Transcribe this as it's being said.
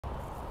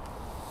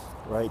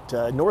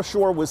Right. North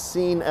Shore was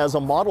seen as a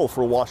model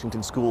for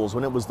Washington schools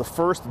when it was the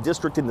first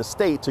district in the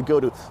state to go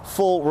to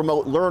full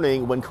remote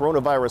learning when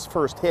coronavirus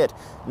first hit.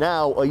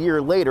 Now, a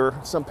year later,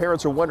 some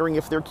parents are wondering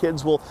if their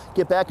kids will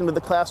get back into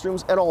the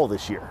classrooms at all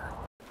this year.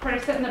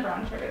 Sit in the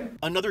brown shirt.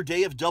 Another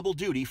day of double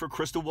duty for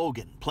Krista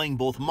Wogan, playing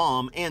both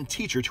mom and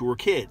teacher to her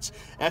kids.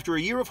 After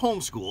a year of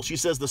homeschool, she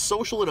says the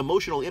social and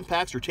emotional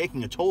impacts are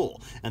taking a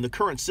toll, and the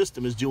current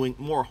system is doing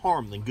more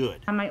harm than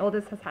good. My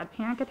oldest has had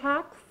panic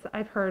attacks.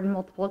 I've heard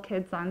multiple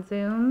kids on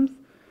Zooms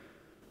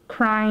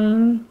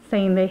crying,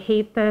 saying they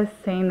hate this,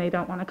 saying they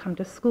don't want to come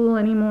to school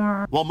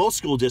anymore. While most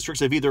school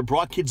districts have either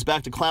brought kids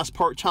back to class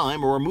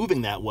part-time or are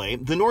moving that way,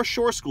 the North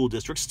Shore School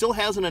District still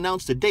hasn't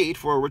announced a date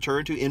for a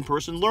return to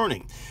in-person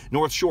learning.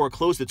 North Shore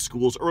closed its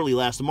schools early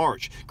last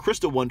March.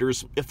 Krista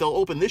wonders if they'll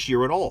open this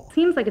year at all.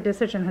 Seems like a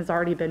decision has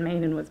already been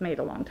made and was made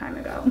a long time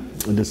ago.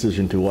 A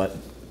decision to what?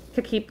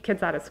 To keep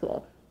kids out of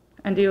school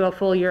and do a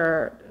full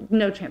year,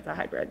 no chance of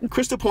hybrid.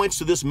 Krista points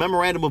to this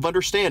memorandum of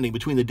understanding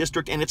between the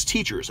district and its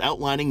teachers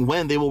outlining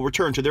when they will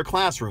return to their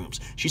classrooms.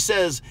 She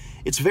says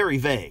it's very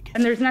vague.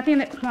 And there's nothing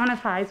that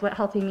quantifies what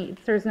healthy means.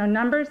 There's no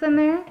numbers in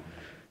there.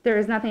 There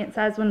is nothing that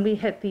says when we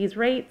hit these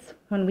rates,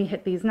 when we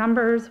hit these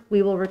numbers,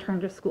 we will return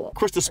to school.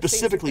 Krista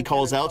specifically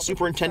calls out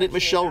Superintendent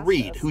Michelle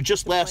Reed, who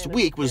just last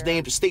week was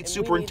named State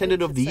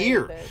Superintendent of the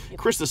Year.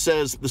 Krista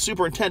says the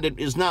superintendent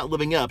is not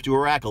living up to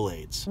her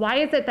accolades. Why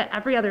is it that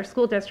every other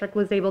school district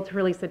was able to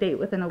release a date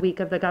within a week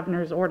of the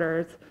governor's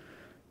orders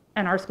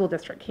and our school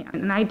district can't?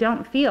 And I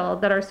don't feel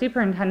that our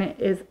superintendent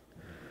is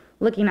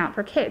looking out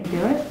for kids.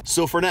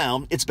 So for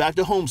now, it's back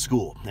to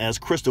homeschool as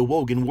Krista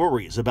Wogan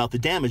worries about the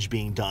damage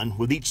being done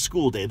with each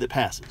school day that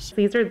passes.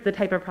 These are the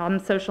type of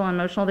problems, social and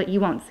emotional, that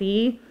you won't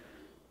see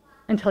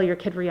until your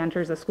kid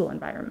re-enters a school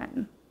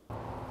environment.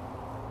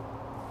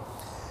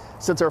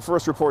 Since our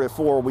first report at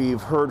 4, we've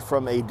heard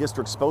from a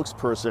district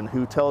spokesperson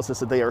who tells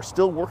us that they are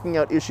still working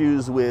out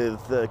issues with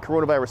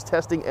coronavirus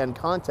testing and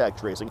contact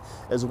tracing,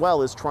 as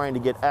well as trying to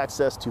get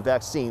access to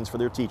vaccines for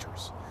their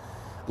teachers.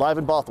 Live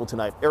in Bothell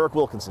tonight, Eric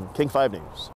Wilkinson, King 5 News.